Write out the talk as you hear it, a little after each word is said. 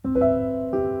Hello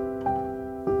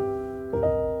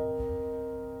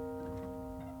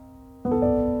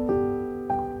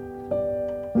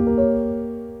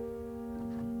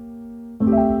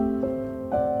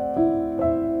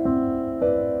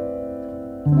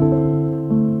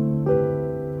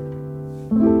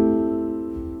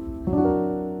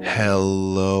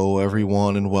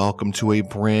everyone and welcome to a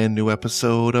brand new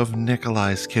episode of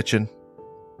Nikolai's Kitchen.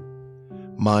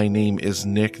 My name is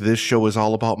Nick. This show is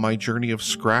all about my journey of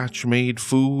scratch-made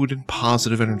food and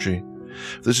positive energy.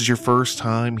 If this is your first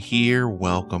time here,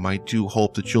 welcome. I do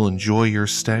hope that you'll enjoy your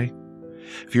stay.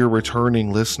 If you're a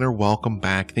returning listener, welcome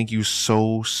back. Thank you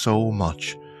so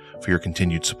much for your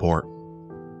continued support.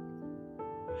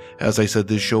 As I said,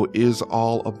 this show is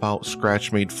all about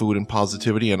scratch-made food and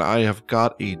positivity, and I have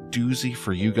got a doozy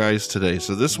for you guys today.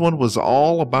 So this one was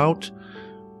all about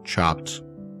Chopped.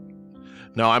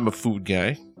 Now, I'm a food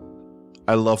guy.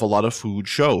 I love a lot of food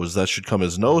shows. That should come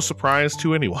as no surprise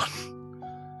to anyone.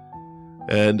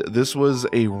 And this was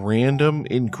a random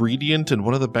ingredient in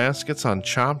one of the baskets on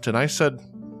Chopped, and I said,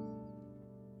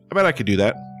 I bet I could do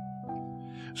that.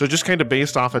 So just kind of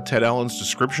based off of Ted Allen's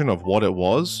description of what it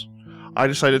was, I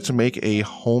decided to make a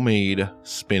homemade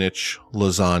spinach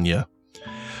lasagna.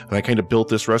 And I kind of built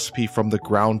this recipe from the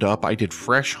ground up. I did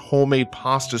fresh homemade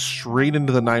pasta straight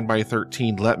into the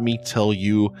 9x13. Let me tell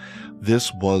you,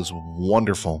 this was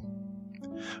wonderful.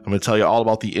 I'm going to tell you all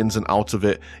about the ins and outs of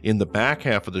it in the back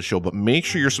half of the show, but make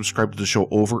sure you're subscribed to the show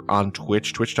over on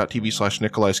Twitch,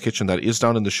 twitch.tv/Nikolai's Kitchen. That is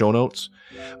down in the show notes.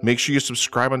 Make sure you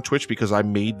subscribe on Twitch because I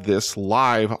made this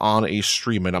live on a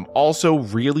stream, and I'm also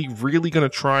really going to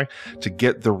try to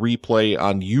get the replay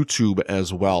on YouTube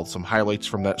as well. Some highlights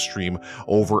from that stream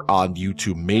over on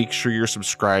YouTube. Make sure you're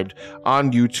subscribed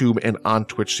on YouTube and on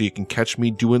Twitch so you can catch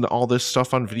me doing all this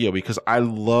stuff on video because I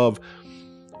love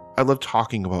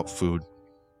talking about food.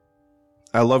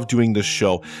 I love doing this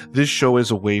show. This show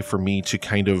is a way for me to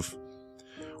kind of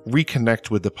reconnect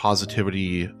with the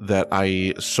positivity that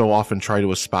I so often try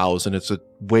to espouse, and it's a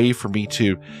way for me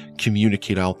to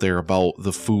communicate out there about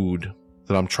the food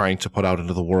that I'm trying to put out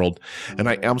into the world, and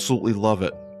I absolutely love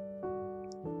it.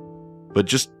 But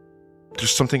just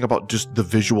there's something about just the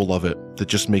visual of it that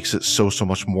just makes it so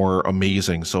much more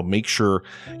amazing. So make sure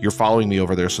you're following me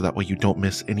over there so that way you don't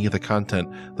miss any of the content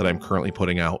that I'm currently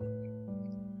putting out.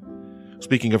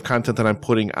 Speaking of content that I'm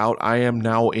putting out, I am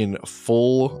now in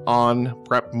full-on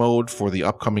prep mode for the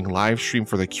upcoming live stream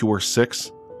for the Cure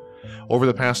 6. Over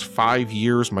the past 5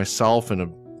 years, myself and a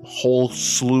whole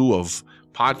slew of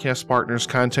podcast partners,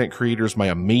 content creators, my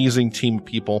amazing team of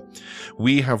people,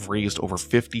 we have raised over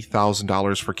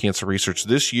 $50,000 for cancer research.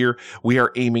 This year, we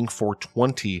are aiming for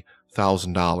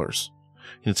 $20,000.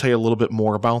 Can I tell you a little bit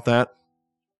more about that?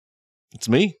 It's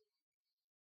me.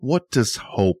 What does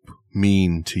hope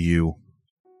mean to you?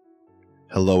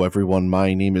 Hello everyone,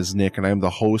 my name is Nick and I am the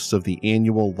host of the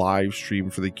annual live stream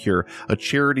for the Cure, a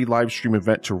charity live stream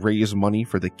event to raise money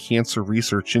for the Cancer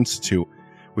Research Institute,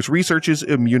 which researches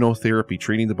immunotherapy,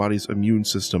 training the body's immune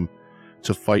system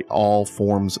to fight all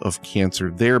forms of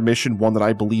cancer. Their mission, one that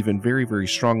I believe in very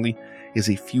strongly, is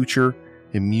a future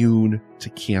immune to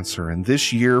cancer. And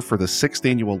this year, for the 6th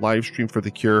annual live stream for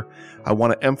the Cure, I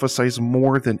want to emphasize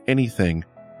more than anything,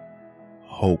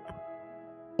 hope.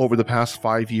 Over the past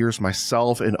 5 years,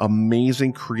 myself and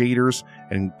amazing creators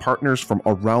and partners from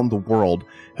around the world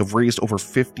have raised over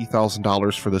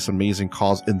 $50,000 for this amazing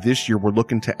cause, and this year we're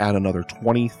looking to add another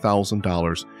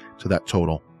 $20,000 to that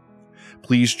total.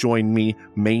 Please join me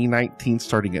May 19th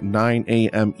starting at 9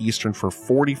 a.m. Eastern for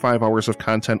 45 hours of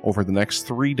content over the next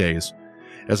 3 days,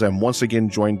 as I'm once again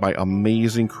joined by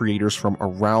amazing creators from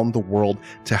around the world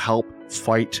to help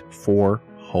fight for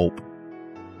hope.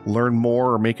 Learn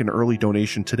more or make an early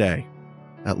donation today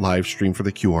at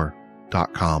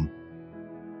livestreamforthecure.com.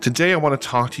 Today I want to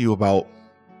talk to you about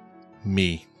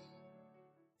me.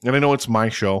 And I know it's my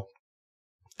show,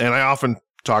 and I often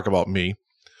talk about me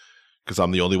because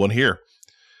I'm the only one here.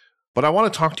 But I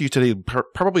want to talk to you today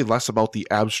probably less about the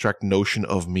abstract notion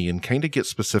of me and kind of get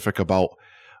specific about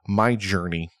my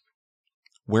journey,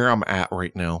 where I'm at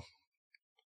right now.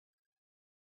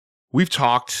 We've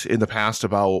talked in the past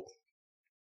about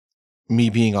me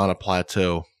being on a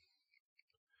plateau.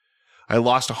 I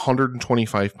lost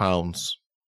 125 pounds.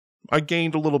 I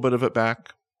gained a little bit of it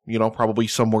back, probably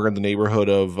somewhere in the neighborhood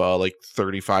of like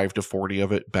 35 to 40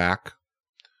 of it back.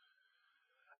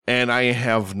 And I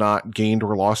have not gained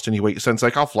or lost any weight since.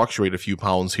 I'll fluctuate a few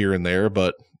pounds here and there,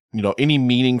 but any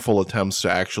meaningful attempts to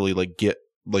actually get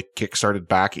kick-started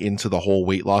back into the whole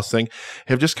weight loss thing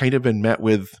have just kind of been met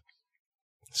with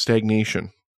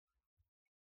stagnation.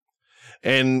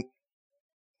 And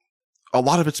a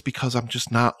lot of it's because I'm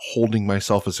just not holding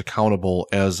myself as accountable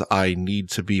as I need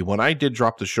to be. When I did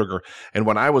drop the sugar and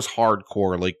when I was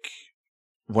hardcore, like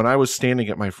when I was standing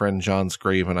at my friend John's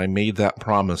grave and I made that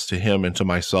promise to him and to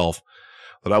myself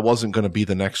that I wasn't going to be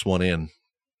the next one in,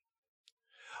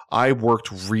 I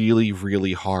worked really,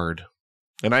 really hard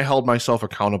and I held myself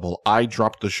accountable. I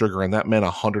dropped the sugar and that meant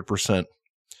 100%.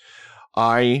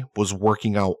 I was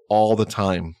working out all the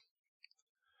time.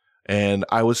 And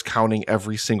I was counting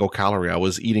every single calorie. I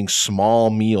was eating small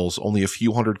meals, only a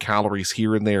few hundred calories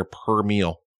here and there per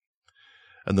meal.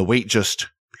 And the weight just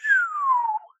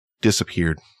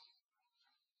disappeared.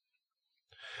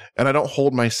 And I don't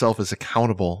hold myself as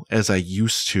accountable as I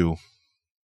used to.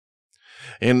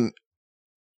 And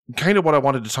kind of what I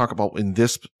wanted to talk about in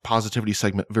this positivity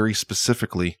segment very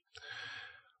specifically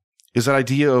is that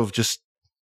idea of just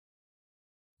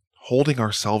holding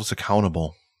ourselves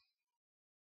accountable.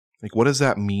 Like, what does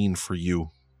that mean for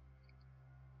you?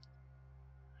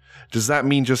 Does that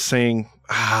mean just saying,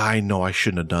 I know I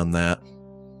shouldn't have done that.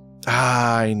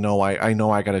 I know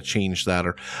I got to change that,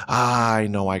 or I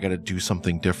know I got to do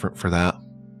something different for that.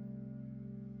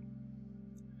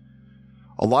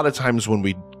 A lot of times when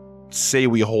we say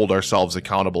we hold ourselves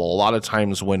accountable, a lot of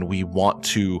times when we want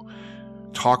to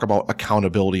talk about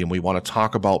accountability and we want to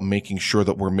talk about making sure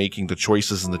that we're making the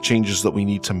choices and the changes that we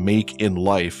need to make in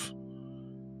life,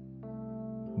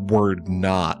 we're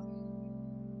not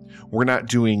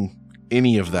doing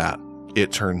any of that,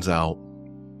 it turns out.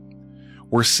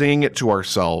 We're saying it to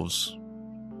ourselves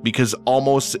because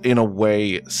almost in a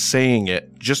way saying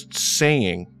it, just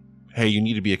saying, hey, you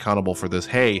need to be accountable for this.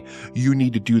 Hey, you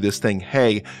need to do this thing.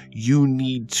 Hey, you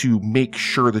need to make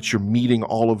sure that you're meeting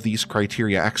all of these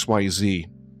criteria, X, Y, Z.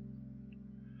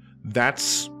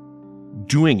 That's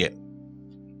doing it.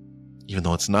 Even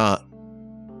though it's not.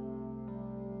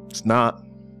 It's not.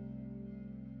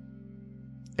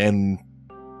 And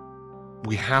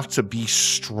we have to be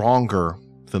stronger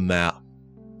than that.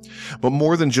 But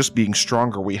more than just being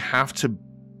stronger, we have to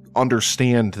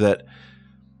understand that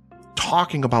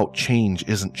talking about change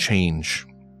isn't change.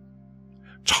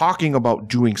 Talking about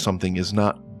doing something is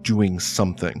not doing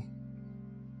something.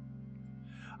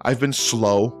 I've been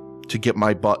slow to get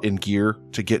my butt in gear,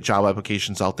 to get job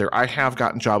applications out there. I have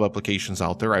gotten job applications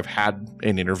out there. I've had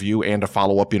an interview and a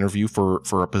follow-up interview for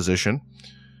a position.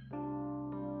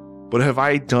 But have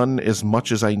I done as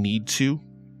much as I need to?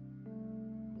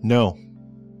 No.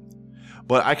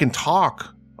 But I can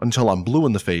talk until I'm blue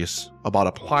in the face about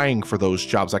applying for those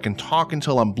jobs. I can talk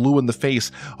until I'm blue in the face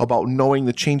about knowing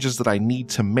the changes that I need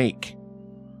to make.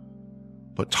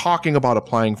 But talking about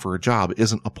applying for a job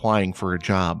isn't applying for a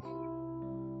job.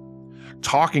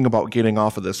 Talking about getting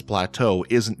off of this plateau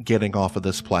isn't getting off of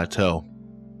this plateau.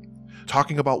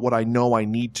 Talking about what I know I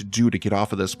need to do to get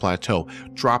off of this plateau,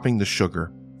 dropping the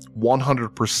sugar,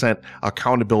 100%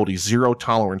 accountability, zero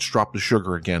tolerance, drop the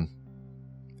sugar again.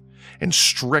 And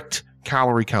strict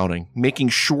calorie counting, making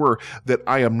sure that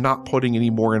I am not putting any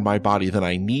more in my body than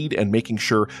I need and making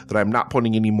sure that I'm not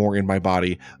putting any more in my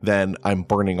body than I'm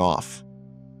burning off.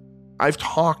 I've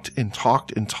talked and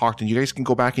you guys can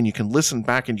go back and you can listen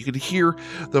back and you can hear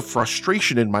the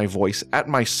frustration in my voice at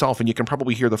myself, and you can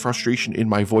probably hear the frustration in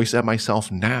my voice at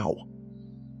myself now.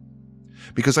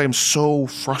 Because I am so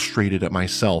frustrated at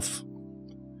myself.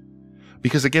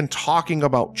 Because again, talking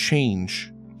about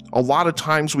change, a lot of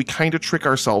times we kind of trick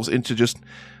ourselves into just,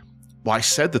 well, I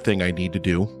said the thing I need to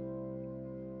do.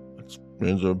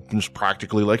 It's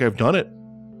practically like I've done it.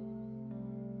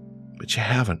 But you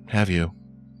haven't, have you?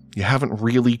 You haven't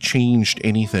really changed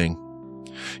anything.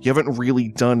 You haven't really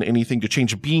done anything to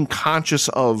change. Being conscious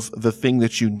of the thing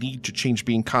that you need to change,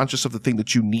 being conscious of the thing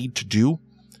that you need to do,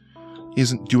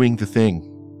 isn't doing the thing.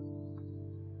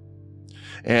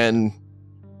 And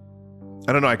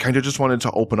I don't know, I kind of just wanted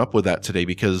to open up with that today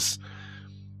because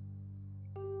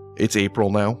it's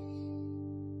April now.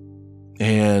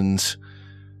 And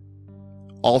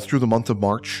all through the month of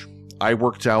March, I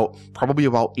worked out probably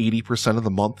about 80% of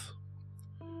the month.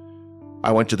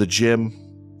 I went to the gym.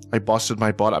 I busted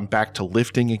my butt. I'm back to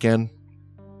lifting again.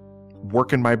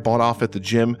 Working my butt off at the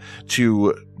gym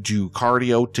to do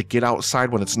cardio, to get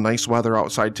outside when it's nice weather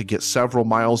outside, to get several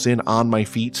miles in on my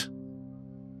feet.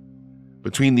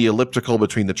 Between the elliptical,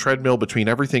 between the treadmill, between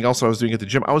everything else I was doing at the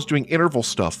gym, I was doing interval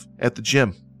stuff at the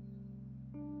gym.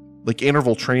 Like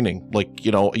interval training. Like,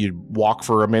 you know, you walk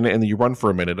for a minute and then you run for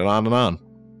a minute and on and on.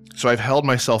 So I've held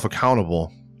myself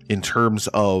accountable in terms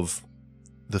of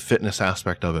the fitness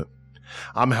aspect of it.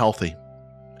 I'm healthy.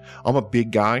 I'm a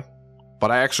big guy,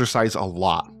 but I exercise a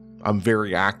lot. I'm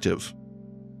very active.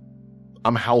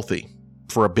 I'm healthy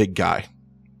for a big guy.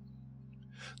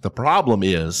 The problem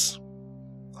is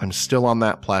I'm still on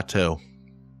that plateau.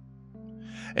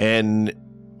 And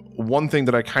one thing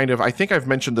that I think I've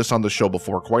mentioned this on the show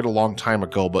before quite a long time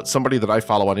ago, but somebody that I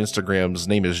follow on Instagram's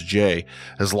name is Jay,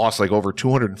 has lost like over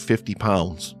 250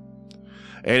 pounds.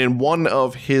 And in one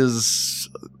of his,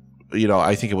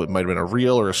 I think it might have been a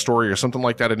reel or a story or something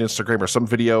like that on Instagram, or some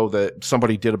video that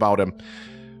somebody did about him,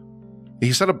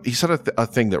 he said a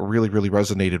thing that really, really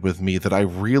resonated with me that I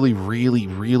really, really,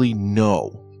 really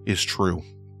know is true.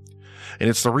 And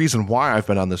it's the reason why I've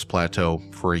been on this plateau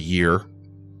for a year,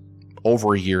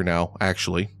 over a year now,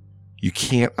 actually. You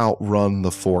can't outrun the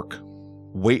fork.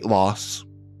 Weight loss,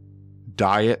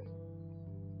 diet,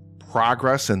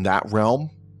 progress in that realm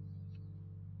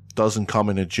doesn't come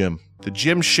in a gym. The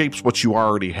gym shapes what you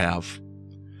already have.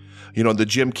 The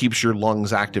gym keeps your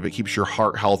lungs active. It keeps your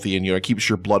heart healthy, and it keeps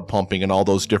your blood pumping and all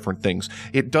those different things.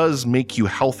 It does make you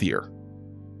healthier.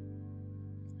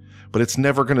 But it's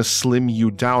never going to slim you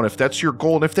down if that's your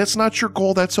goal. And if that's not your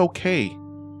goal, that's okay.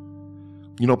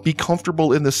 Be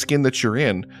comfortable in the skin that you're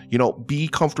in. Be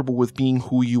comfortable with being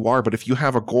who you are. But if you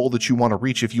have a goal that you want to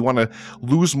reach, if you want to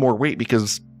lose more weight,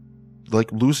 because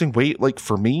like losing weight, like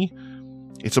for me,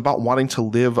 it's about wanting to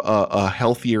live a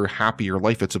healthier, happier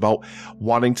life. It's about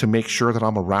wanting to make sure that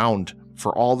I'm around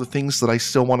for all the things that I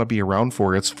still want to be around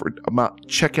for. It's about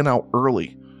checking out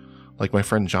early, like my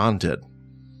friend John did.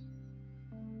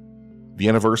 The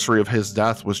anniversary of his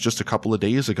death was just a couple of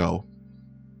days ago.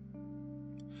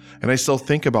 And I still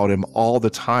think about him all the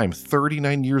time.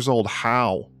 39 years old.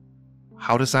 How?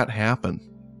 How does that happen?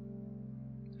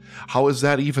 How is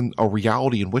that even a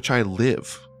reality in which I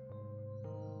live?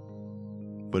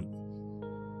 But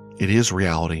it is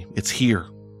reality. It's here.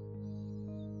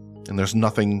 And there's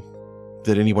nothing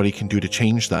that anybody can do to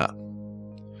change that.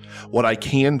 What I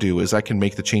can do is I can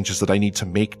make the changes that I need to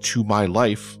make to my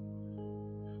life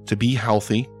to be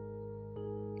healthy.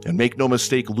 And make no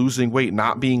mistake, losing weight,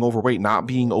 not being overweight, not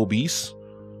being obese,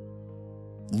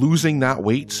 losing that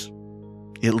weight,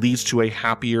 it leads to a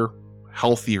happier,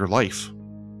 healthier life.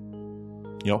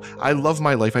 I love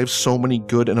my life. I have so many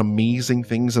good and amazing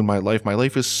things in my life. My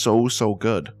life is so, so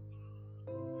good.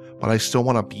 But I still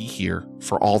want to be here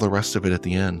for all the rest of it at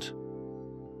the end.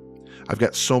 I've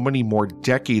got so many more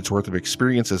decades worth of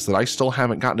experiences that I still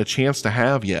haven't gotten a chance to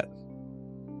have yet.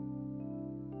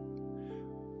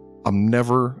 I'm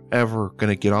never, ever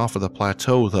going to get off of the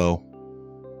plateau, though,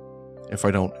 if I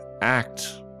don't act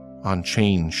on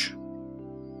change.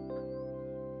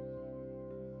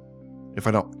 If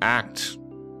I don't act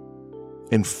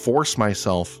and force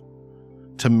myself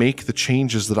to make the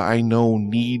changes that I know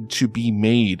need to be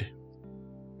made.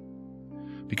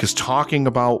 Because talking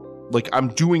about, like, I'm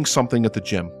doing something at the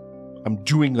gym. I'm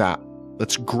doing that.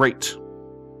 That's great.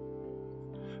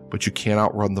 But you can't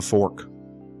outrun the fork.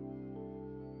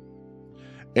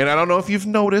 And I don't know if you've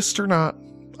noticed or not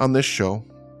on this show.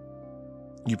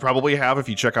 You probably have if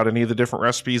you check out any of the different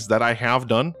recipes that I have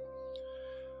done.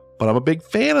 But I'm a big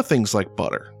fan of things like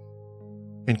butter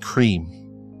and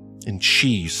cream and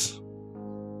cheese.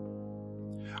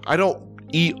 I don't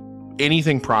eat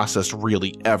anything processed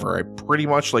really ever. I pretty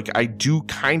much, I do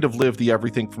kind of live the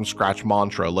everything from scratch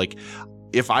mantra. Like,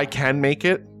 if I can make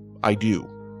it, I do.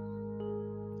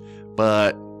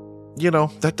 But,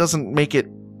 that doesn't make it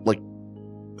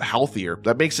healthier.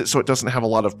 That makes it so it doesn't have a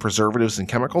lot of preservatives and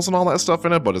chemicals and all that stuff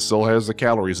in it, but it still has the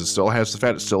calories, it still has the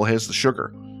fat, it still has the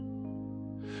sugar.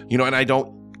 And I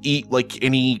don't eat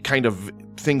any kind of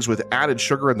things with added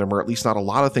sugar in them, or at least not a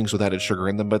lot of things with added sugar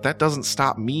in them, but that doesn't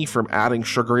stop me from adding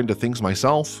sugar into things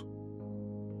myself.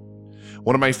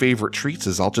 One of my favorite treats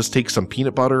is I'll just take some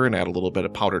peanut butter and add a little bit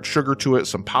of powdered sugar to it,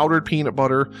 some powdered peanut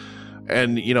butter,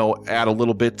 and add a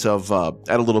little bit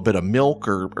of milk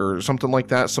or something like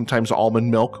that. Sometimes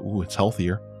almond milk. Ooh, it's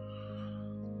healthier.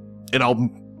 And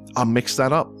I'll mix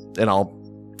that up and I'll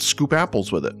scoop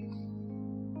apples with it.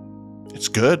 It's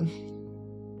good.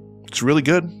 It's really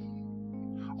good.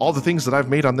 All the things that I've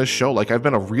made on this show, I've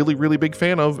been a really, really big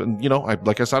fan of, and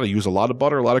like I said, I use a lot of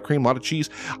butter, a lot of cream, a lot of cheese.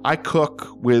 I cook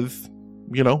with,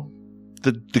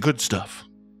 the good stuff.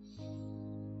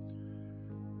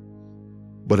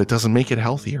 But it doesn't make it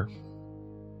healthier.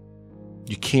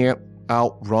 You can't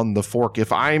outrun the fork.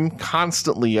 If I'm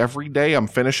constantly, every day, I'm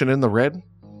finishing in the red,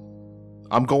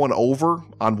 I'm going over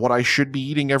on what I should be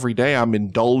eating every day, I'm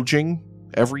indulging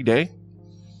every day,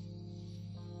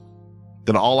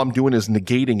 then all I'm doing is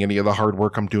negating any of the hard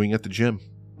work I'm doing at the gym.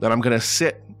 Then I'm going to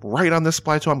sit right on this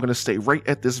plateau. I'm going to stay right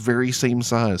at this very same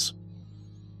size.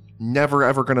 Never,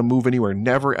 ever going to move anywhere.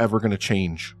 Never, ever going to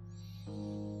change.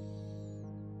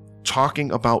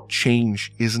 Talking about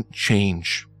change isn't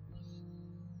change.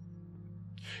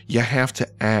 You have to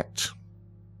act.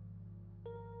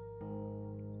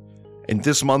 And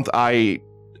this month I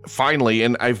finally,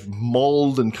 and I've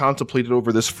mulled and contemplated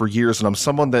over this for years, and I'm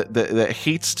someone that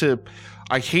hates to,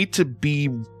 I hate to be,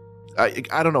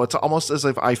 I don't know, it's almost as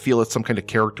if I feel it's some kind of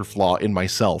character flaw in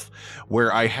myself,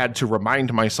 where I had to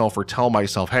remind myself or tell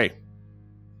myself, hey,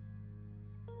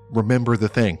 remember the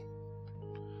thing.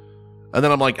 And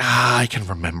then I'm like, I can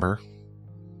remember.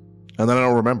 And then I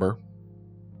don't remember.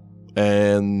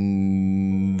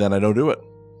 And then I don't do it.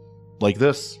 Like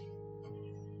this.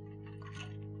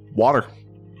 Water.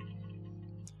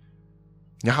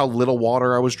 You know how little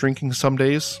water I was drinking some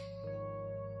days?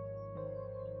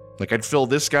 Like I'd fill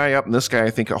this guy up, and this guy,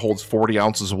 I think it holds 40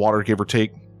 ounces of water, give or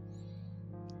take.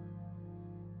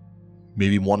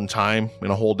 Maybe one time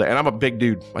in a whole day. And I'm a big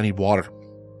dude. I need water.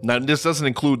 Now, this doesn't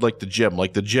include like the gym.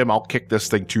 Like the gym, I'll kick this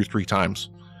thing 2-3 times.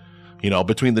 You know,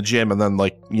 between the gym and then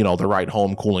like, you know, the ride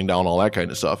home, cooling down, all that kind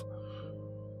of stuff.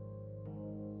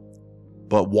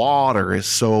 But water is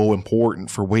so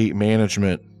important for weight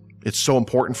management. It's so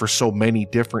important for so many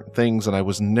different things. And I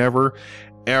was never,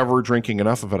 ever drinking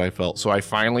enough of it, I felt. So I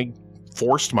finally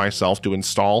forced myself to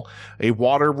install a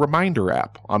water reminder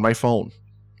app on my phone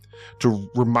to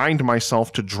remind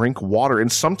myself to drink water.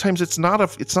 And sometimes it's not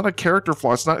a character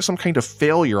flaw. It's not some kind of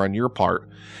failure on your part.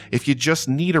 If you just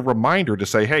need a reminder to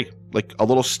say, hey, like a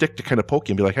little stick to kind of poke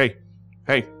you and be like, hey,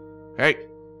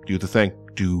 do the thing.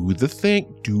 Do the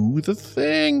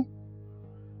thing.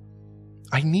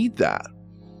 I need that.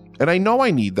 And I know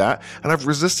I need that. And I've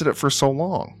resisted it for so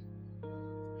long.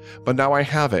 But now I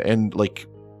have it. And like,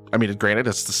 I mean, granted,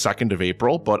 it's the 2nd of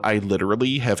April, but I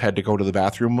literally have had to go to the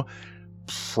bathroom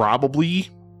probably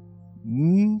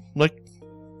like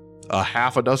a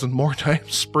half a dozen more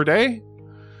times per day.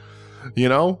 You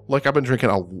know, like I've been drinking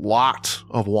a lot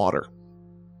of water.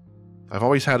 I've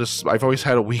always had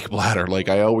a weak bladder. Like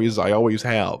I always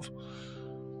have,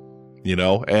 you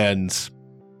know, and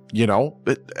you know,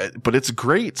 but it's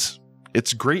great.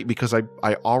 It's great because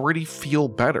I already feel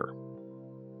better.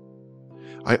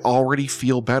 I already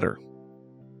feel better.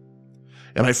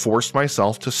 And I forced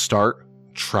myself to start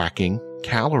tracking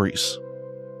calories.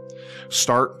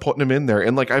 Start putting them in there.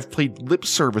 And like I've played lip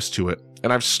service to it,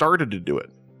 and I've started to do it.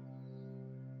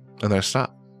 And then I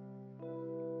stopped.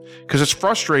 Because it's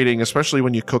frustrating, especially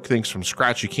when you cook things from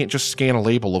scratch. You can't just scan a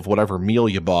label of whatever meal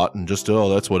you bought and just, oh,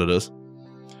 that's what it is.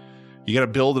 You got to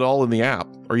build it all in the app,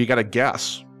 or you got to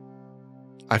guess.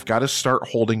 I've got to start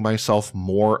holding myself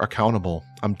more accountable.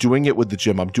 I'm doing it with the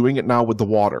gym. I'm doing it now with the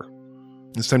water.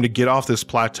 It's time to get off this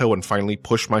plateau and finally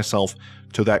push myself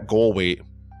to that goal weight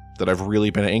that I've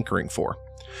really been anchoring for.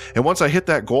 And once I hit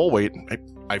that goal weight,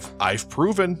 I've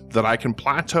proven that I can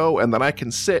plateau and that I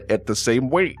can sit at the same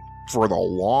weight for the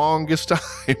longest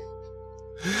time.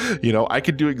 You know, I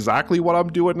can do exactly what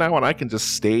I'm doing now, and I can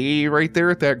just stay right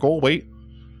there at that goal weight.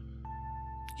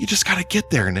 You just got to get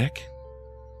there, Nick.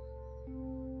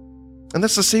 And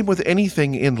that's the same with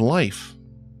anything in life.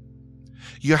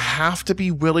 You have to be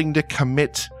willing to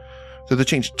commit to the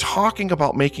change. Talking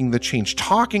about making the change,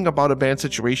 talking about a bad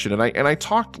situation. And I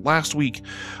talked last week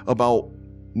about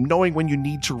knowing when you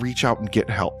need to reach out and get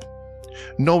help.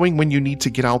 Knowing when you need to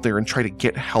get out there and try to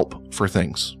get help for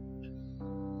things.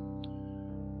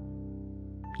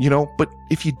 You know, but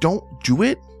if you don't do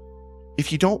it,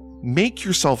 if you don't make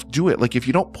yourself do it, like if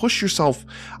you don't push yourself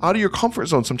out of your comfort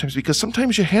zone sometimes, because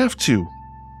sometimes you have to.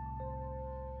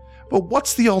 But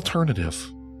what's the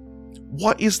alternative?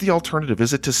 What is the alternative?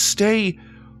 Is it to stay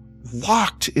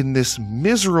locked in this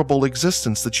miserable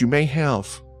existence that you may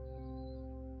have?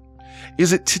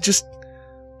 Is it to just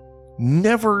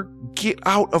never get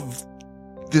out of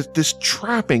this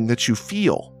trapping that you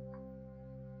feel?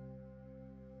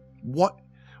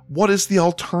 What is the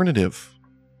alternative?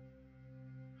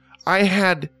 I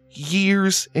had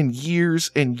years and years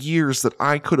and years that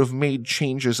I could have made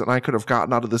changes and I could have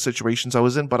gotten out of the situations I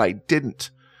was in, but I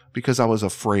didn't because I was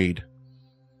afraid.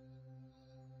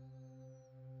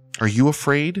 Are you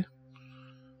afraid?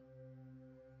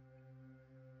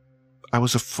 I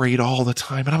was afraid all the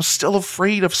time, and I'm still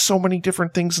afraid of so many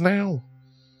different things now.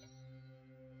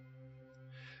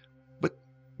 But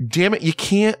damn it, you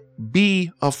can't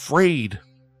be afraid.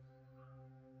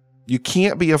 You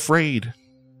can't be afraid.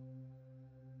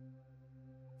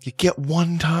 You get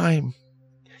one time.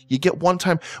 You get one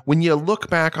time when you look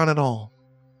back on it all.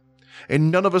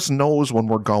 And none of us knows when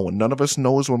we're going. None of us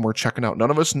knows when we're checking out.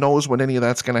 None of us knows when any of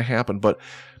that's going to happen. But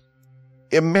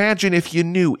imagine if you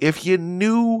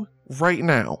knew right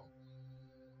now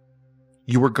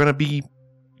you were going to be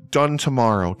done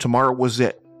tomorrow. Tomorrow was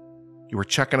it. You were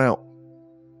checking out.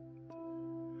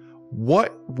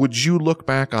 What would you look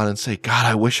back on and say, God,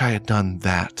 I wish I had done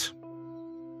that?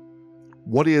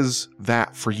 What is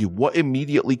that for you? What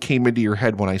immediately came into your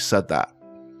head when I said that?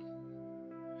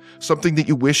 Something that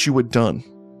you wish you had done.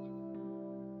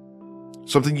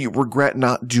 Something you regret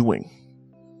not doing.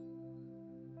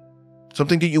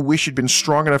 Something that you wish you'd been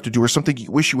strong enough to do, or something you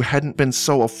wish you hadn't been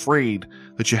so afraid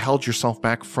that you held yourself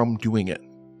back from doing it.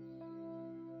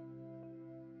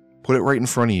 Put it right in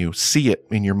front of you. See it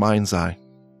in your mind's eye.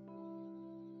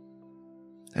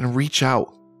 And reach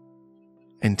out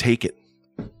and take it.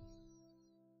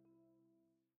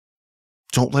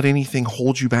 Don't let anything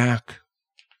hold you back.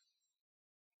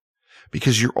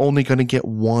 Because you're only going to get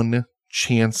one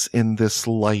chance in this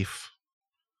life.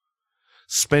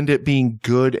 Spend it being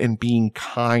good and being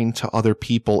kind to other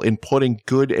people, and putting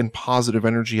good and positive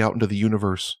energy out into the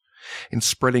universe, and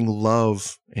spreading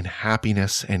love and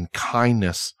happiness and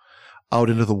kindness out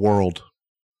into the world,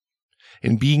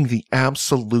 and being the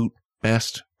absolute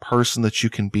best person that you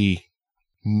can be.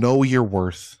 Know your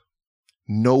worth.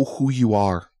 Know who you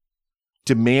are.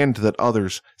 Demand that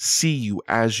others see you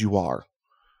as you are.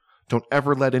 Don't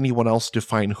ever let anyone else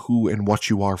define who and what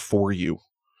you are for you.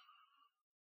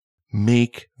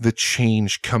 Make the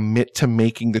change. Commit to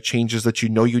making the changes that you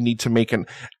know you need to make. And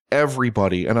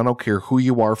everybody, and I don't care who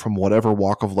you are from whatever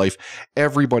walk of life,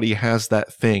 everybody has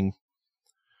that thing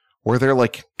where they're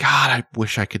like, God, I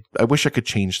wish I could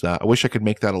change that. I wish I could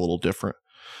make that a little different.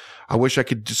 I wish I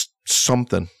could just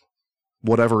something,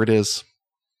 whatever it is.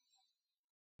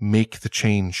 Make the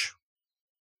change.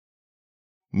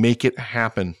 Make it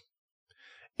happen.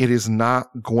 It is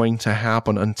not going to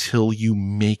happen until you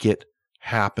make it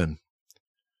happen.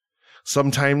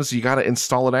 Sometimes you got to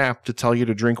install an app to tell you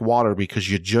to drink water because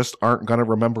you just aren't going to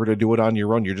remember to do it on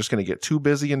your own. You're just going to get too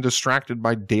busy and distracted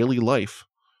by daily life.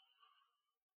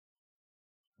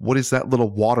 What is that little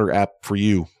water app for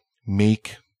you?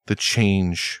 Make the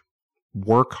change.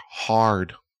 Work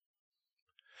hard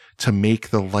to make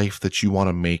the life that you want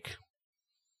to make.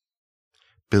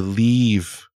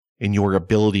 Believe in your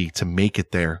ability to make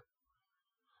it there.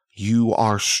 You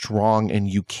are strong and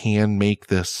you can make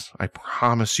this. I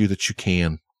promise you that you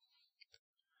can.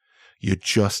 You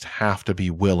just have to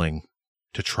be willing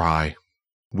to try.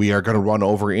 We are going to run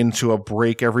over into a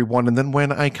break, everyone. And then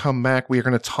when I come back, we are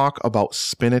going to talk about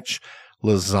spinach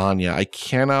lasagna. I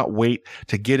cannot wait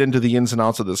to get into the ins and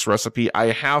outs of this recipe. I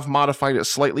have modified it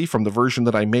slightly from the version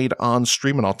that I made on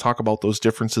stream, and I'll talk about those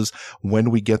differences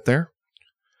when we get there.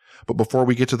 But before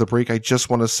we get to the break, I just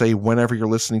want to say, whenever you're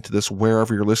listening to this,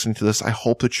 wherever you're listening to this, I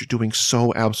hope that you're doing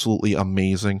so absolutely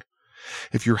amazing.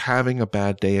 If you're having a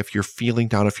bad day, if you're feeling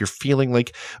down, if you're feeling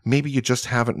like maybe you just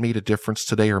haven't made a difference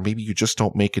today, or maybe you just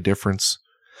don't make a difference,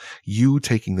 you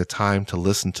taking the time to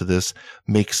listen to this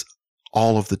makes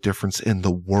all of the difference in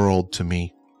the world to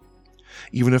me.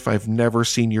 Even if I've never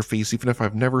seen your face, even if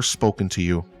I've never spoken to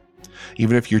you,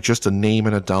 even if you're just a name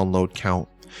and a download count,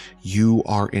 you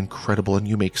are incredible and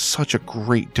you make such a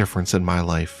great difference in my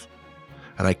life.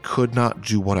 And I could not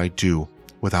do what I do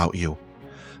without you.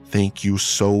 Thank you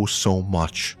so, so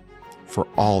much for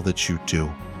all that you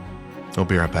do. I'll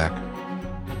be right back.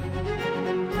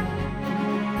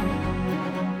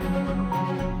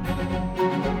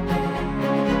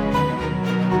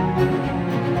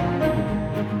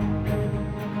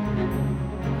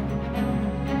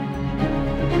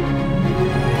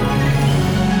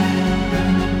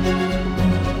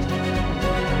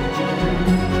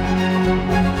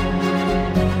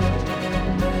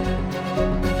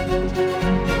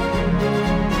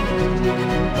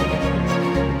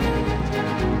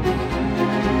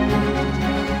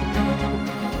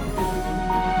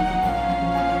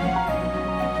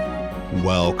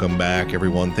 Welcome back,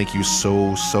 everyone. Thank you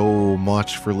so, so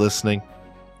much for listening.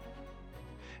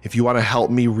 If you want to help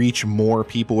me reach more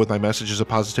people with my messages of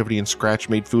positivity and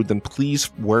scratch-made food, then please,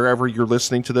 wherever you're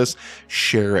listening to this,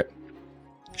 share it.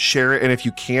 Share it, and if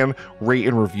you can, rate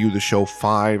and review the show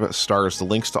 5 stars. The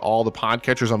links to all the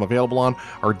podcatchers I'm available on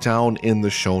are down in the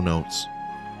show notes.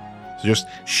 So just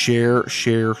share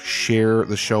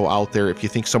the show out there. If you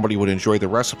think somebody would enjoy the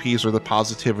recipes or the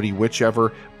positivity,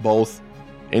 whichever, both,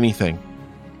 anything.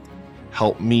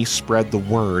 Help me spread the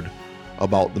word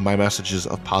about my messages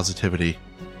of positivity.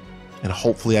 And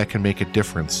hopefully I can make a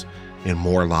difference in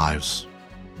more lives.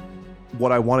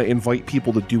 What I want to invite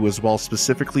people to do as well,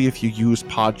 specifically if you use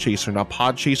Podchaser. Now,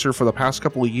 Podchaser, for the past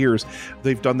couple of years,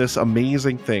 they've done this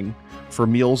amazing thing for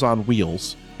Meals on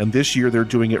Wheels. And this year they're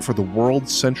doing it for the World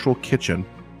Central Kitchen.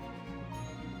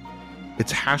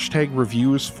 It's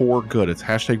 #reviews4good. It's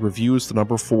 #reviews,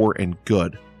 4 and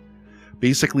good.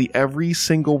 Basically, every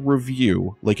single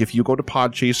review, like if you go to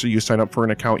Podchaser, you sign up for an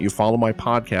account, you follow my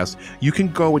podcast, you can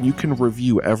go and you can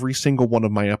review every single one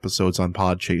of my episodes on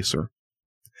Podchaser.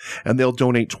 And they'll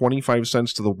donate 25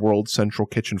 cents to the World Central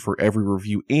Kitchen for every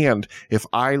review. And if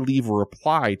I leave a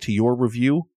reply to your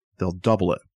review, they'll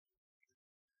double it.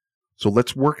 So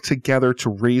let's work together to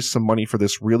raise some money for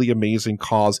this really amazing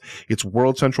cause. It's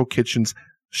World Central Kitchen's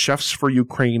Chefs for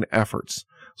Ukraine efforts.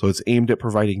 So it's aimed at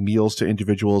providing meals to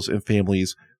individuals and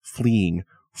families fleeing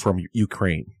from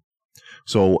Ukraine.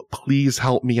 So please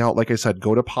help me out. Like I said,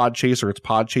 go to Podchaser. It's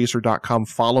podchaser.com.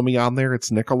 Follow me on there.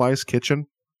 It's Nikolai's Kitchen.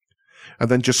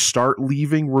 And then just start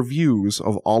leaving reviews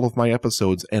of all of my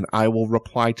episodes, and I will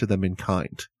reply to them in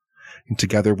kind. And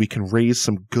together we can raise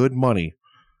some good money.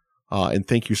 And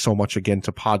thank you so much again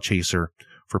to Podchaser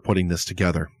for putting this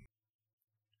together.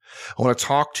 I want to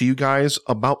talk to you guys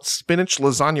about spinach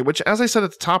lasagna, which, as I said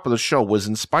at the top of the show, was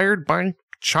inspired by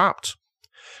Chopped.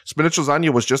 Spinach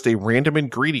lasagna was just a random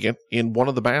ingredient in one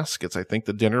of the baskets, I think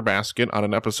the dinner basket on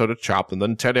an episode of Chopped. And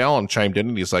then Ted Allen chimed in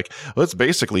and he's like, well, it's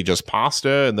basically just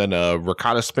pasta and then a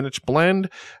ricotta spinach blend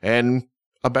and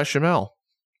a bechamel.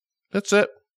 That's it.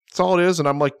 That's all it is. And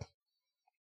I'm like,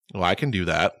 well, I can do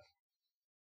that.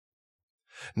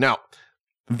 Now,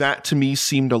 that to me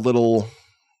seemed a little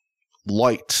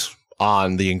light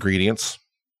on the ingredients.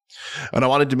 And I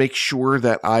wanted to make sure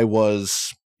that I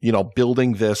was,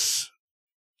 building this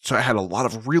so it had a lot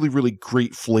of really, really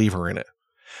great flavor in it.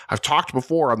 I've talked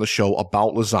before on the show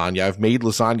about lasagna. I've made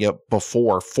lasagna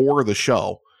before for the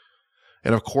show.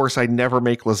 And of course, I never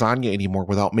make lasagna anymore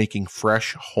without making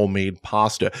fresh homemade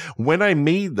pasta. When I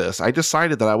made this, I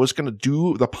decided that I was going to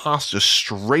do the pasta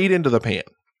straight into the pan.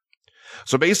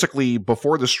 So basically,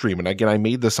 before the stream, and again, I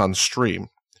made this on stream,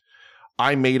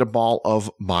 I made a ball of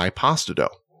my pasta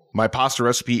dough. My pasta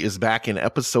recipe is back in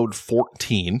episode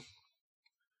 14.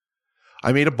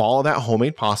 I made a ball of that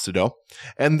homemade pasta dough.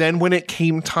 And then when it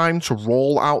came time to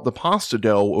roll out the pasta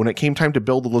dough, when it came time to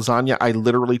build the lasagna, I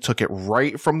literally took it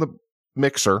right from the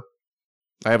mixer.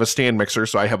 I have a stand mixer,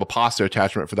 so I have a pasta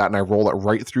attachment for that, and I roll it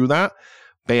right through that.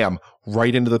 Bam,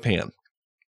 right into the pan.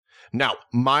 Now,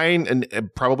 mine, and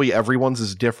probably everyone's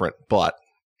is different, but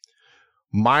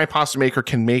my pasta maker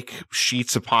can make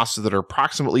sheets of pasta that are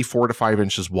approximately 4 to 5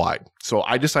 inches wide. So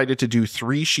I decided to do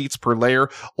 3 sheets per layer,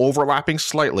 overlapping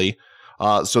slightly.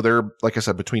 So they're, like I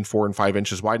said, between 4 and 5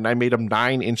 inches wide, and I made them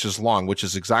 9 inches long, which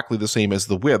is exactly the same as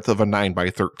the width of a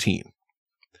 9x13.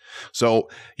 So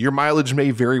your mileage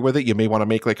may vary with it. You may want to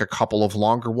make like a couple of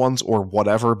longer ones or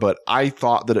whatever, but I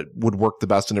thought that it would work the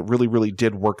best, and it really, really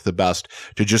did work the best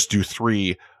to just do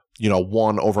 3,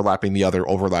 one overlapping the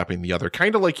other,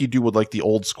 kind of like you do with like the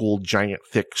old school giant,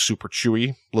 thick, super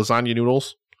chewy lasagna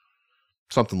noodles,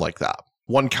 something like that.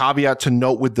 One caveat to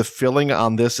note with the filling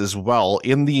on this as well,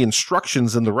 in the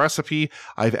instructions in the recipe,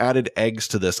 I've added eggs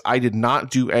to this. I did not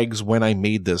do eggs when I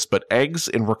made this, but eggs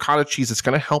and ricotta cheese, it's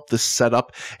going to help this set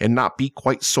up and not be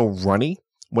quite so runny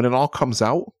when it all comes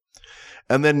out.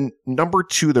 And then number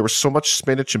 2, there was so much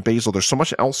spinach and basil. There's so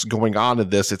much else going on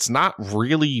in this. It's not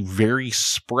really very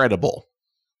spreadable.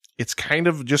 It's kind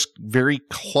of just very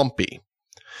clumpy.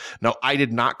 Now, I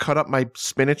did not cut up my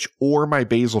spinach or my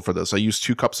basil for this. I used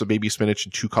 2 cups of baby spinach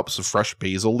and 2 cups of fresh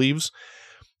basil leaves.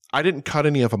 I didn't cut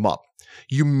any of them up.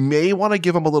 You may want to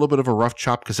give them a little bit of a rough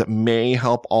chop because it may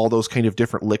help all those kind of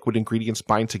different liquid ingredients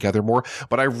bind together more.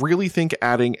 But I really think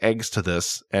adding eggs to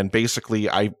this, and basically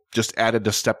I just added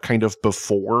a step kind of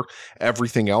before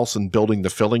everything else in building the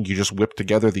filling. You just whip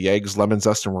together the eggs, lemon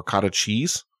zest, and ricotta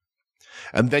cheese.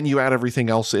 And then you add everything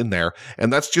else in there.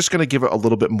 And that's just going to give it a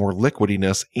little bit more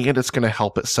liquidiness, and it's going to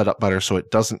help it set up better so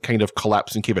it doesn't kind of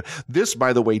collapse and keep it. This,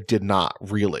 by the way, did not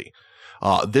really.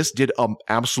 This did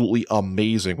absolutely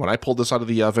amazing. When I pulled this out of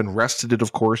the oven, rested it,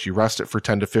 of course. You rest it for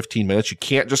 10 to 15 minutes. You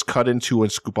can't just cut into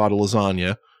and scoop out a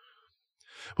lasagna.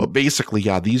 But basically,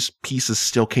 yeah, these pieces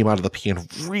still came out of the pan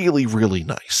really, really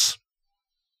nice.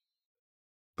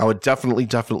 I would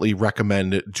definitely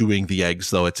recommend doing the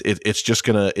eggs, though. It's just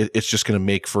gonna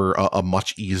make for a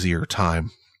much easier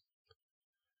time.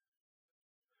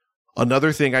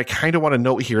 Another thing I kind of want to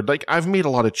note here, like I've made a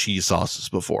lot of cheese sauces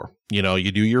before.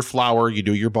 You do your flour, you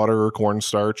do your butter or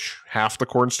cornstarch, half the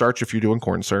cornstarch if you're doing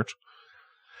cornstarch,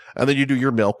 and then you do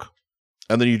your milk,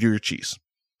 and then you do your cheese.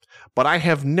 But I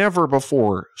have never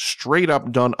before straight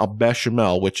up done a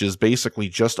bechamel, which is basically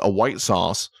just a white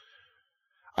sauce.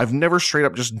 I've never straight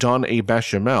up just done a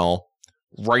bechamel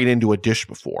right into a dish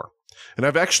before. And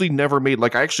I've actually never made,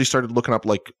 I actually started looking up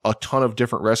a ton of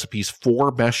different recipes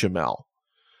for bechamel.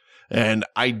 And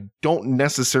I don't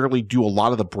necessarily do a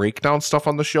lot of the breakdown stuff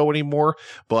on the show anymore,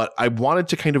 but I wanted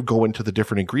to kind of go into the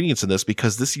different ingredients in this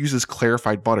because this uses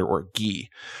clarified butter or ghee.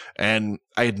 And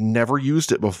I had never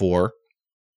used it before.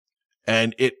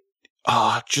 And it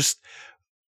just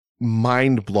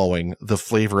mind-blowing, the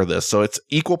flavor of this. So it's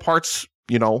equal parts,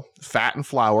 fat and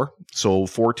flour. So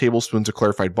 4 tablespoons of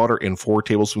clarified butter and 4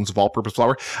 tablespoons of all-purpose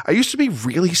flour. I used to be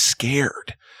really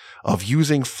scared of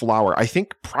using flour. I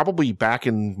think probably back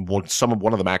in one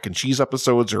of the mac and cheese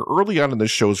episodes or early on in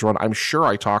this show's run, I'm sure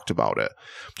I talked about it.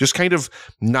 Just kind of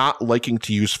not liking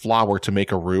to use flour to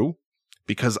make a roux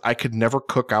because I could never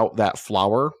cook out that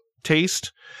flour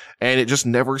taste, and it just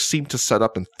never seemed to set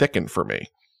up and thicken for me.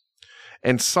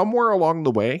 And somewhere along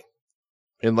the way,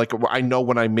 and like I know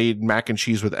when I made mac and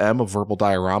cheese with M of Verbal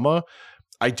Diorama,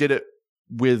 I did it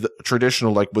with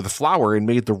traditional, like with flour, and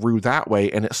made the roux that way,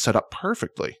 and it set up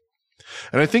perfectly.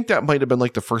 And I think that might have been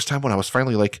like the first time when I was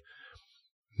finally like,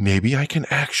 maybe I can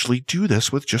actually do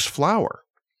this with just flour.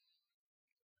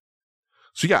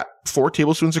 So you got 4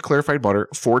 tablespoons of clarified butter,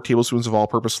 4 tablespoons of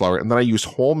all-purpose flour, and then I used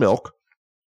whole milk.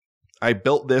 I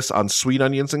built this on sweet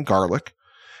onions and garlic.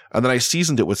 And then I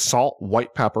seasoned it with salt,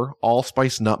 white pepper,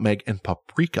 allspice, nutmeg, and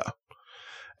paprika.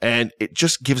 And it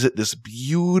just gives it this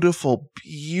beautiful,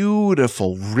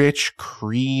 beautiful, rich,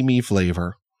 creamy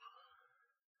flavor.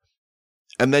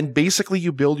 And then basically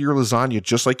you build your lasagna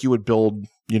just like you would build,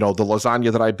 the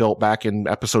lasagna that I built back in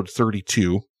episode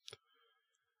 32.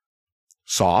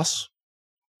 Sauce,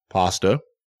 pasta,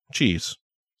 cheese.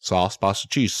 Sauce, pasta,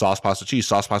 cheese. Sauce, pasta, cheese.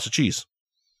 Sauce, pasta, cheese.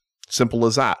 Simple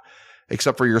as that.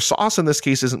 Except for your sauce in this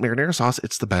case isn't marinara sauce,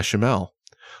 it's the bechamel.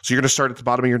 So you're going to start at the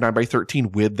bottom of your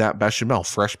 9x13 with that bechamel,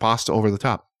 fresh pasta over the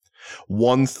top.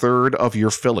 1/3 of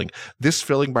your filling. This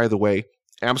filling, by the way,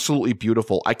 absolutely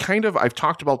beautiful. I've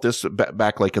talked about this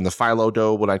back like in the phyllo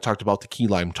dough when I talked about the key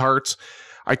lime tarts.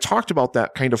 I talked about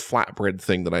that kind of flatbread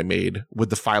thing that I made with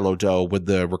the phyllo dough with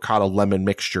the ricotta lemon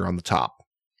mixture on the top.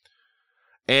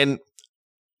 And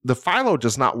the phyllo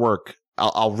does not work.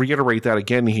 I'll reiterate that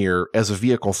again here as a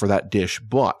vehicle for that dish,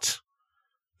 but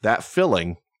that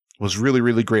filling was really,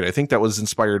 really great. I think that was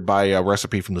inspired by a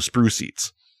recipe from the Spruce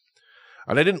Eats.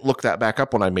 And I didn't look that back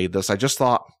up when I made this. I just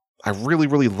thought I really,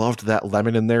 really loved that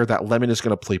lemon in there. That lemon is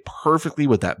going to play perfectly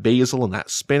with that basil and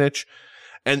that spinach.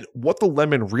 And what the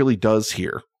lemon really does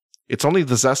here, it's only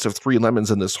the zest of 3 lemons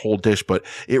in this whole dish, but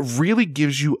it really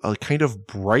gives you a kind of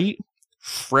bright,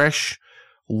 fresh,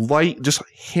 light, just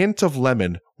hint of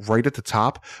lemon right at the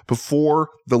top before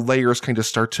the layers kind of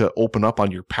start to open up on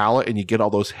your palate and you get all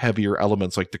those heavier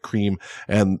elements like the cream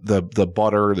and the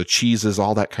butter, the cheeses,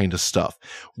 all that kind of stuff.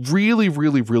 Really,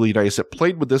 really, really nice. It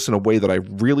played with this in a way that I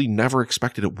really never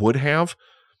expected it would have,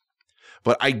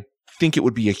 but I think it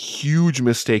would be a huge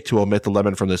mistake to omit the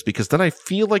lemon from this because then I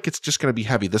feel like it's just going to be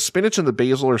heavy. The spinach and the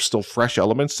basil are still fresh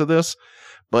elements to this,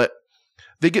 but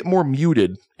they get more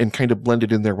muted and kind of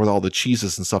blended in there with all the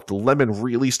cheeses and stuff. The lemon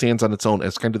really stands on its own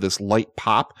as kind of this light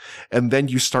pop. And then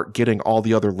you start getting all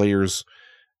the other layers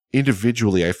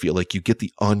individually. I feel like you get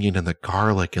the onion and the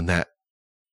garlic and that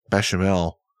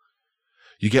bechamel.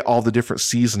 You get all the different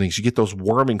seasonings. You get those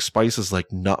warming spices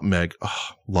like nutmeg. Oh,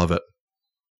 love it.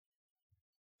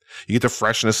 You get the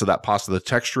freshness of that pasta. The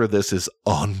texture of this is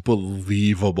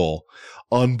unbelievable.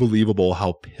 Unbelievable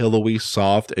how pillowy,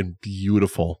 soft, and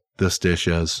beautiful this dish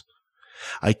is.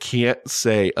 I can't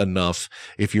say enough.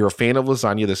 If you're a fan of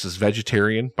lasagna, this is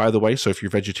vegetarian, by the way. So if you're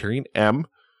vegetarian, I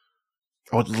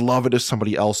would love it if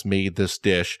somebody else made this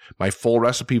dish. My full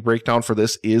recipe breakdown for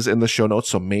this is in the show notes,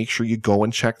 so make sure you go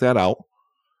and check that out.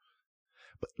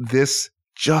 But this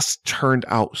just turned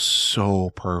out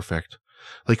so perfect.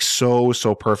 Like so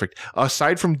perfect.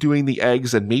 Aside from doing the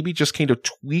eggs and maybe just kind of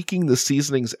tweaking the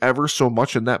seasonings ever so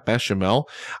much in that bechamel,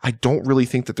 I don't really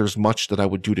think that there's much that I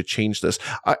would do to change this.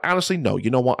 Honestly, no. You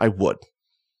know what? I would.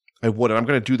 And I'm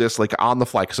going to do this like on the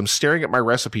fly because I'm staring at my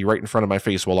recipe right in front of my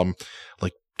face while I'm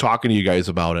like talking to you guys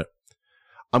about it.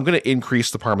 I'm going to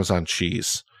increase the Parmesan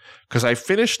cheese because I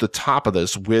finished the top of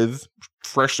this with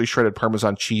freshly shredded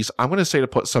Parmesan cheese. I'm going to say to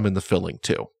put some in the filling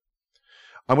too.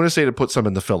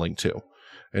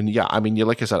 And yeah, I mean,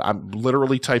 like I said, I'm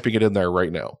literally typing it in there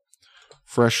right now.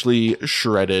 Freshly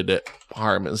shredded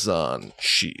Parmesan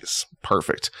cheese.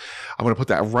 Perfect. I'm going to put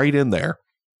that right in there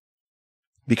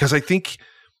because I think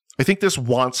this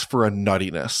wants for a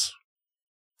nuttiness.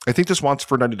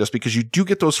 Because you do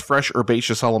get those fresh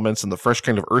herbaceous elements and the fresh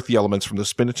kind of earthy elements from the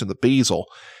spinach and the basil.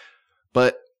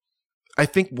 But I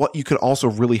think what you could also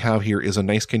really have here is a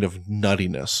nice kind of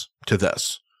nuttiness to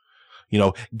this.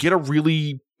 Get a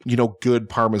really good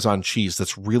Parmesan cheese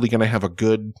that's really going to have a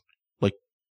good,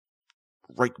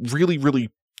 really, really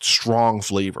strong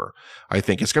flavor. I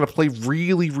think it's going to play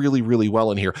really, really, really well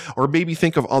in here. Or maybe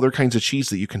think of other kinds of cheese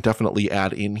that you can definitely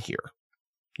add in here.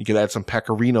 You could add some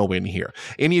pecorino in here.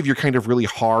 Any of your kind of really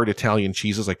hard Italian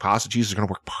cheeses like pasta cheese is going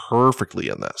to work perfectly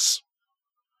in this.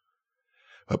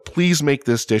 Please make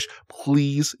this dish.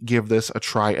 Please give this a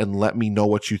try and let me know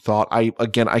what you thought. I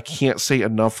can't say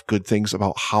enough good things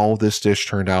about how this dish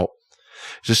turned out.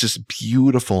 Just this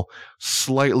beautiful,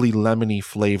 slightly lemony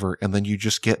flavor, and then you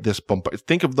just get this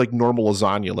think of like normal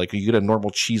lasagna. Like you get a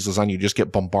normal cheese lasagna, you just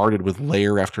get bombarded with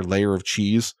layer after layer of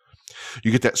cheese.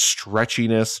 You get that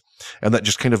stretchiness and that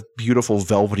just kind of beautiful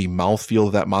velvety mouthfeel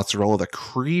of that mozzarella, the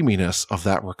creaminess of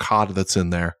that ricotta that's in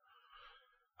there.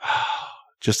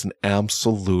 Just an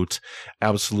absolute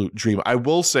dream. I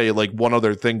will say, like, one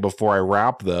other thing before I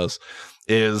wrap this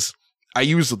is I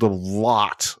used a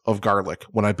lot of garlic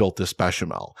when I built this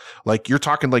bechamel. Like, you're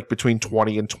talking like between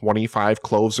 20 and 25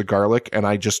 cloves of garlic, and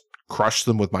I just crushed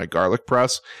them with my garlic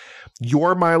press.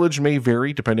 Your mileage may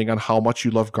vary depending on how much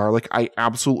you love garlic. I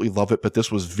absolutely love it, but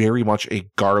this was very much a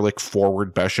garlic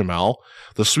forward bechamel.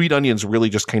 The sweet onions really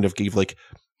just kind of gave like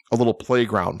a little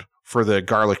playground for the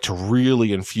garlic to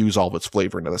really infuse all of its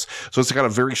flavor into this. So it's got a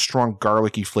very strong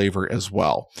garlicky flavor as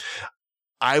well.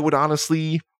 I would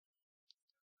honestly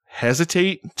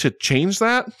hesitate to change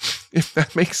that if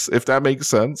that makes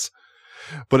sense,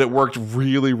 but it worked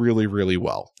really, really, really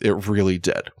well. It really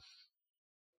did.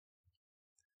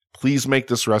 Please make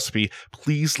this recipe.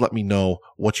 Please let me know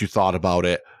what you thought about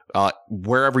it.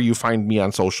 Wherever you find me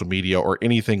on social media or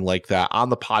anything like that, on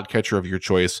the podcatcher of your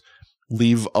choice,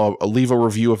 leave a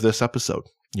review of this episode.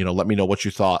 Let me know what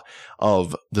you thought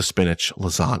of the spinach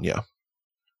lasagna.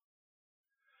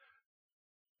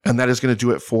 And that is going to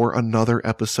do it for another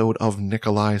episode of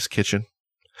Nikolai's Kitchen.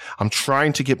 I'm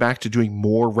trying to get back to doing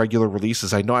more regular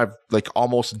releases. I know I've like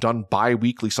almost done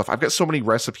bi-weekly stuff. I've got so many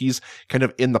recipes kind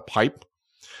of in the pipe,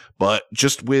 but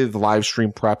just with live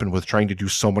stream prep and with trying to do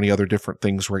so many other different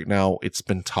things right now, it's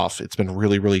been tough. It's been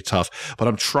really, really tough. But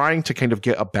I'm trying to kind of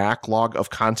get a backlog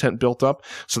of content built up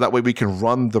so that way we can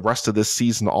run the rest of this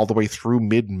season all the way through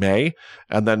mid-May.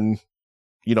 And then,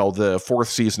 the fourth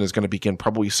season is going to begin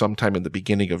probably sometime in the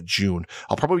beginning of June.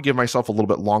 I'll probably give myself a little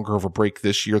bit longer of a break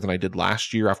this year than I did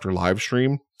last year after live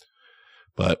stream.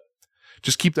 But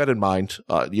just keep that in mind.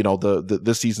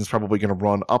 This season's probably going to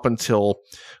run up until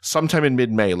sometime in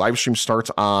mid-May. Live stream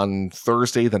starts on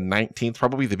Thursday, the 19th.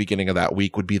 Probably the beginning of that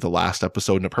week would be the last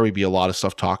episode, and it'll probably be a lot of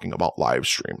stuff talking about live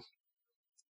stream.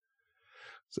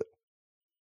 So,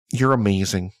 you're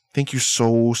amazing. Thank you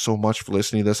so, so much for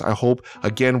listening to this. I hope,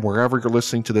 again, wherever you're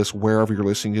listening to this,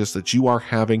 that you are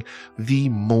having the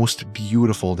most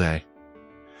beautiful day.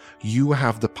 You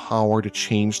have the power to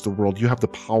change the world. You have the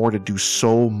power to do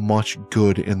so much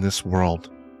good in this world.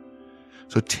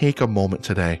 So take a moment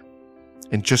today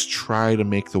and just try to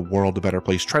make the world a better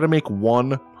place. Try to make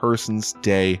one person's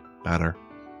day better.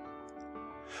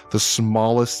 The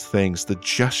smallest things, the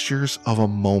gestures of a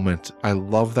moment. I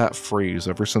love that phrase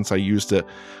ever since I used it,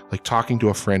 like talking to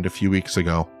a friend a few weeks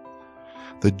ago.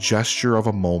 The gesture of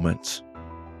a moment.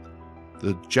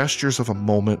 The gestures of a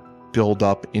moment build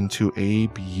up into a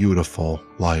beautiful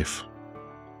life.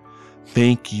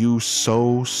 Thank you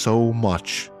so, so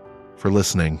much for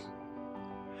listening.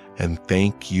 And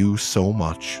thank you so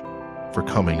much for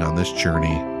coming on this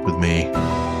journey with me.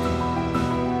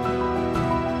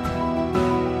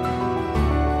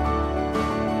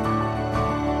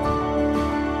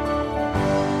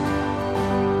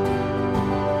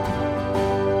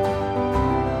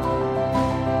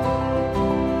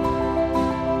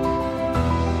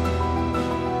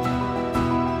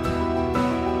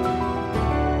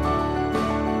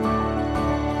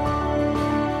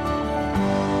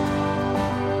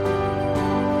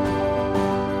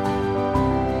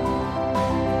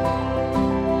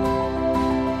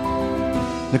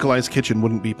 Nikolai's Kitchen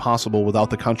wouldn't be possible without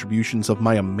the contributions of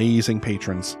my amazing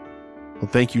patrons.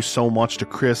 Well, thank you so much to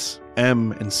Chris,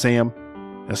 M, and Sam.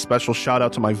 And a special shout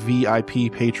out to my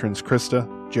VIP patrons Krista,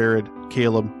 Jared,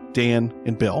 Caleb, Dan,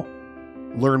 and Bill.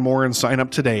 Learn more and sign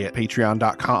up today at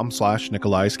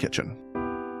patreon.com/Nikolai's Kitchen.